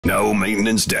No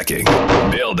maintenance decking.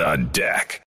 Build a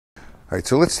deck. All right,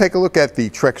 so let's take a look at the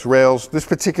Trex rails. This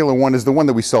particular one is the one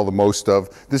that we sell the most of.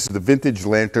 This is the vintage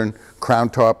lantern, crown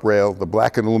top rail, the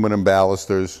black and aluminum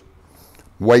balusters,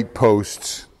 white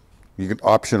posts, you get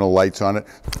optional lights on it.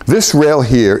 This rail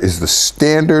here is the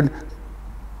standard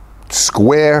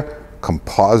square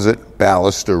composite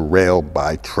baluster rail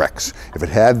by Trex. If it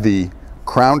had the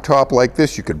crown top like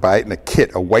this, you could buy it in a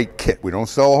kit, a white kit. We don't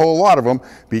sell a whole lot of them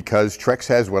because Trex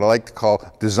has what I like to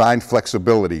call design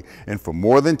flexibility. And for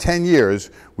more than 10 years,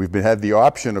 we've had the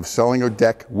option of selling a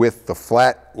deck with the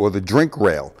flat or the drink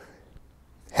rail.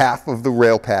 Half of the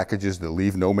rail packages that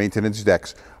leave no maintenance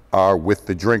decks are with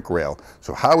the drink rail.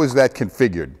 So how is that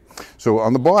configured? So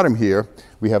on the bottom here,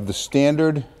 we have the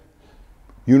standard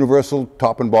universal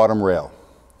top and bottom rail.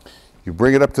 You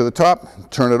bring it up to the top,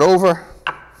 turn it over.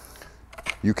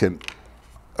 You can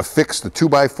affix the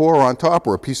 2x4 on top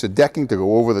or a piece of decking to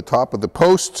go over the top of the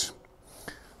posts.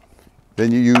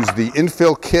 Then you use the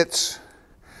infill kits.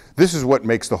 This is what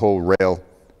makes the whole rail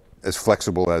as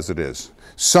flexible as it is.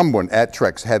 Someone at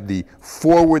Trex had the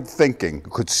forward thinking,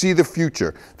 could see the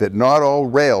future, that not all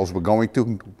rails were going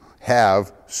to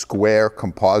have square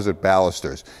composite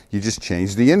balusters. You just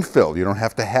change the infill. You don't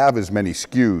have to have as many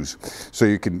skews. So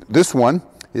you can, this one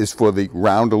is for the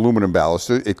round aluminum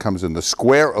baluster. It comes in the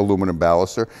square aluminum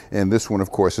baluster, and this one,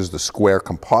 of course, is the square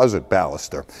composite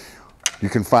baluster. You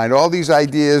can find all these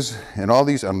ideas and all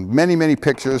these many, many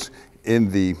pictures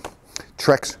in the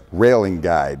Trex Railing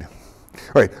Guide.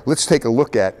 All right, let's take a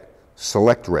look at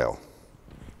Select Rail.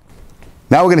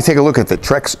 Now we're going to take a look at the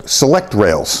Trex Select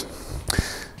Rails.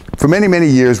 For many, many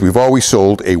years, we've always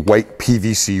sold a white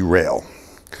PVC rail,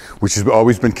 which has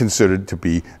always been considered to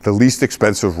be the least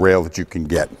expensive rail that you can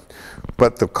get.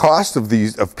 But the cost of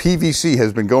PVC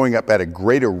has been going up at a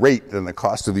greater rate than the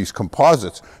cost of these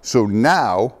composites. So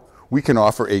now we can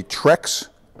offer a Trex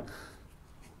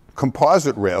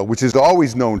composite rail, which is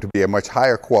always known to be a much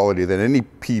higher quality than any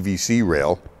PVC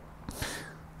rail,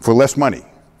 for less money.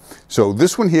 So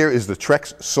this one here is the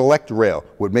Trex Select Rail.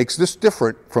 What makes this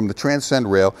different from the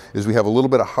Transcend rail is we have a little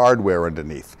bit of hardware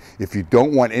underneath. If you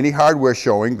don't want any hardware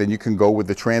showing, then you can go with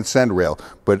the Transcend rail.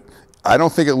 But I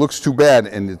don't think it looks too bad,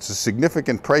 and it's a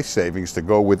significant price savings to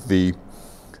go with the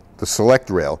Select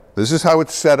rail. This is how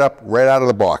it's set up right out of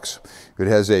the box. It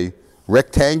has a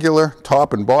rectangular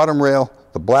top and bottom rail,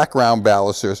 the black round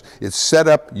balusters. It's set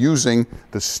up using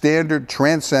the standard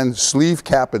Transcend sleeve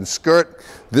cap and skirt.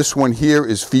 This one here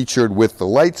is featured with the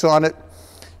lights on it.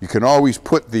 You can always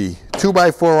put the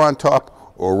 2x4 on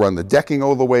top or run the decking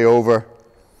all the way over.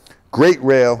 Great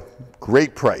rail,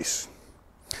 great price.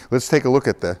 Let's take a look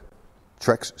at the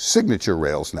Trex Signature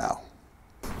rails now.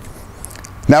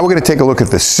 Now we're going to take a look at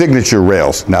the Signature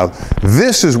rails. Now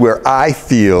this is where I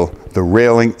feel the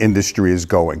railing industry is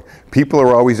going. People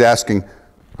are always asking,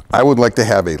 I would like to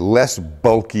have a less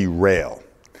bulky rail,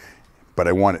 but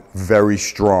I want it very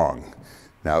strong.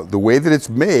 Now, the way that it's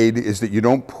made is that you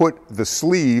don't put the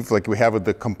sleeve, like we have with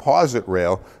the composite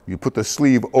rail, you put the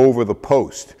sleeve over the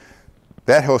post.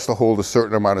 That has to hold a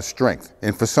certain amount of strength.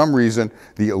 And for some reason,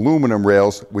 the aluminum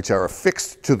rails, which are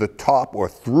affixed to the top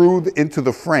or into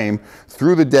the frame,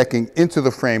 through the decking, into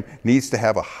the frame, needs to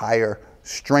have a higher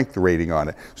strength rating on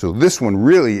it. So this one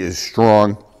really is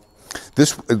strong.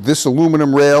 This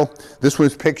aluminum rail, this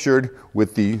one's pictured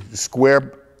with the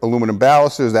square aluminum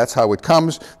balusters. That's how it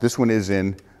comes. This one is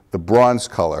in the bronze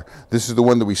color. This is the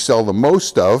one that we sell the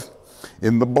most of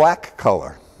in the black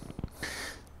color.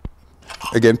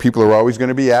 Again, people are always going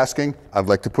to be asking, I'd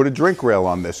like to put a drink rail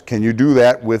on this. Can you do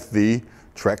that with the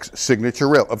Trex Signature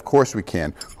rail? Of course we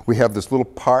can. We have this little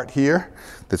part here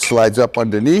that slides up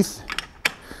underneath,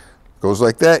 goes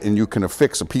like that, and you can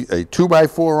affix a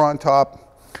 2x4 on top,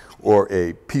 or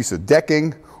a piece of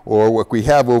decking, or what we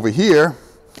have over here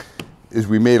is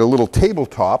we made a little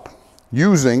tabletop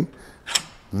using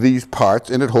these parts,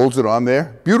 and it holds it on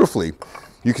there beautifully.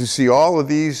 You can see all of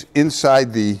these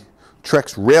inside the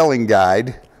Trex Railing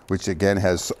Guide, which again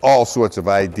has all sorts of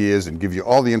ideas and gives you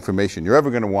all the information you're ever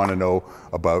going to want to know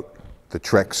about the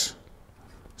Trex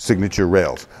Signature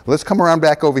rails. Let's come around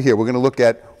back over here. We're going to look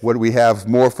at what we have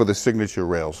more for the Signature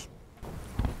rails.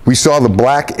 We saw the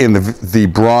black and the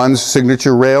bronze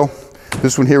Signature rail.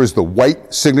 This one here is the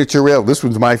white Signature rail. This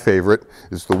one's my favorite.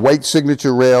 It's the white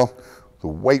Signature rail, the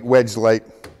white wedge light,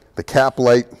 the cap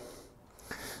light.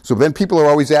 So then people are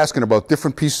always asking about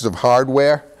different pieces of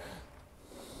hardware.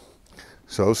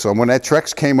 So someone at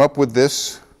Trex came up with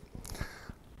this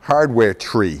hardware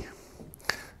tree.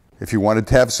 If you wanted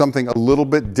to have something a little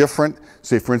bit different,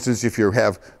 say for instance if you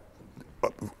have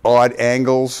odd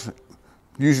angles,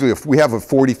 usually if we have a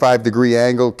 45-degree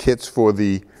angle kits for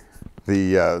the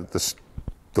the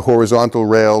horizontal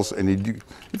rails, and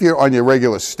if you're on your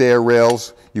regular stair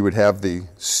rails, you would have the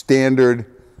standard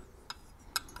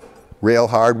rail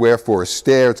hardware for a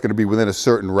stair. It's going to be within a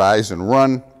certain rise and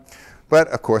run. But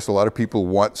of course, a lot of people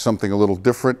want something a little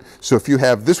different. So if you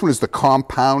have, this one is the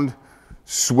compound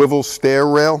swivel stair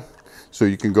rail. So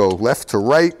you can go left to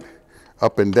right,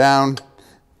 up and down.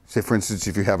 Say for instance,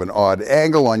 if you have an odd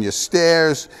angle on your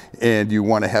stairs and you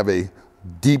want to have a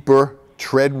deeper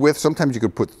tread width, sometimes you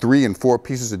could put 3 and 4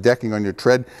 pieces of decking on your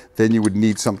tread, then you would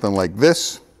need something like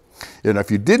this. And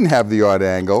if you didn't have the odd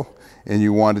angle and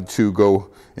you wanted to go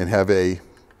and have an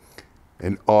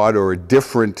odd or a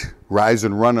different rise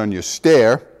and run on your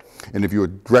stair, and if you were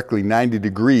directly 90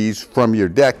 degrees from your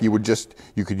deck, you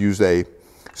could use a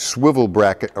swivel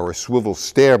bracket or a swivel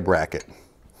stair bracket.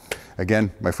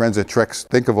 Again, my friends at Trex,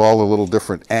 think of all the little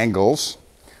different angles.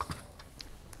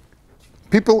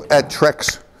 People at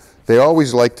Trex, they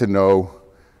always like to know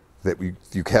that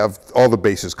you have all the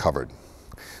bases covered.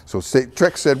 So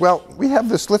Trex said, well, we have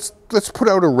this, let's put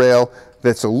out a rail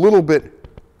that's a little bit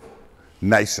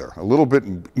nicer, a little bit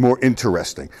more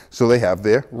interesting. So they have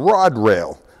their rod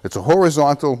rail. It's a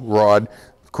horizontal rod.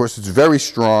 Of course, it's very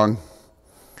strong.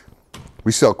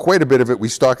 We sell quite a bit of it. We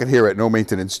stock it here at No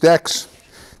Maintenance Decks.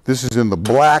 This is in the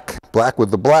black with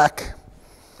the black.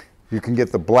 You can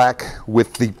get the black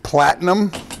with the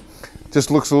platinum.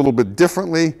 Just looks a little bit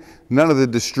differently. None of the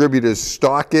distributors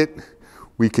stock it.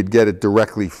 We could get it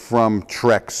directly from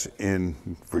Trex in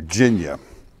Virginia.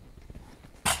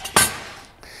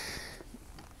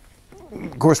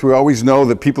 Of course, we always know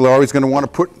that people are always going to want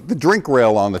to put the drink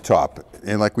rail on the top.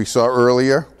 And like we saw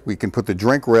earlier, we can put the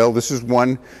drink rail. This is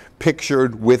one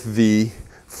pictured with the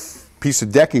piece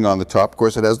of decking on the top. Of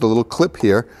course, it has the little clip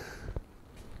here.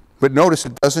 But notice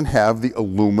it doesn't have the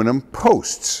aluminum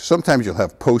posts. Sometimes you'll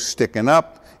have posts sticking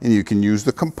up, and you can use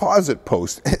the composite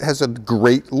post. It has a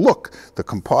great look. The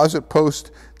composite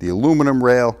post, the aluminum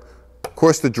rail, of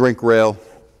course the drink rail,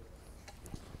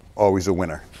 always a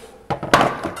winner.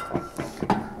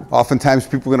 Oftentimes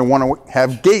people are going to want to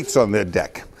have gates on their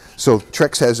deck. So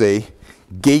Trex has a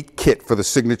gate kit for the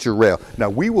signature rail. Now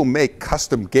we will make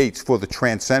custom gates for the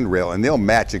Transcend rail, and they'll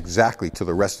match exactly to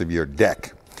the rest of your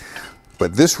deck.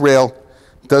 But this rail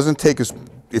doesn't take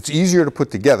it's easier to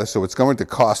put together, so it's going to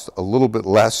cost a little bit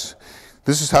less.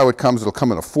 This is how it comes. It'll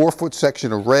come in a 4-foot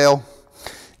section of rail,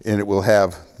 and it will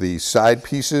have the side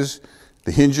pieces,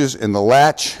 the hinges, and the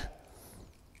latch.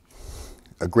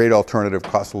 A great alternative,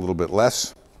 costs a little bit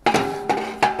less.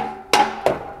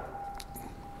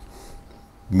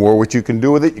 More what you can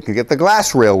do with it, you can get the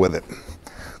glass rail with it.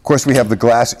 Of course, we have the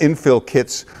glass infill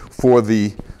kits for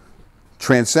the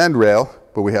Transcend rail,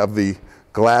 but we have the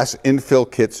glass infill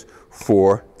kits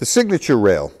for the signature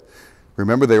rail.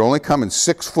 Remember, they only come in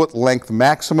 6-foot length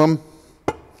maximum.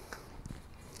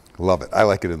 Love it. I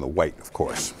like it in the white, of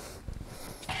course.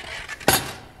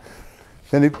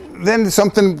 Then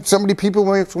somebody people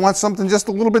want something just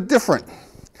a little bit different.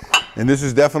 And this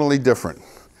is definitely different.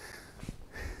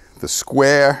 The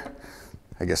square,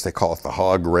 I guess they call it the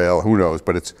hog rail, who knows,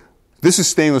 but this is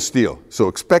stainless steel. So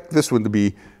expect this one to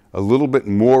be a little bit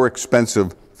more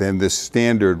expensive than this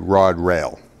standard rod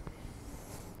rail.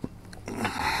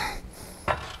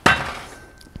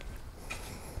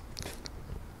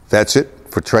 That's it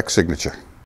for Trex Signature.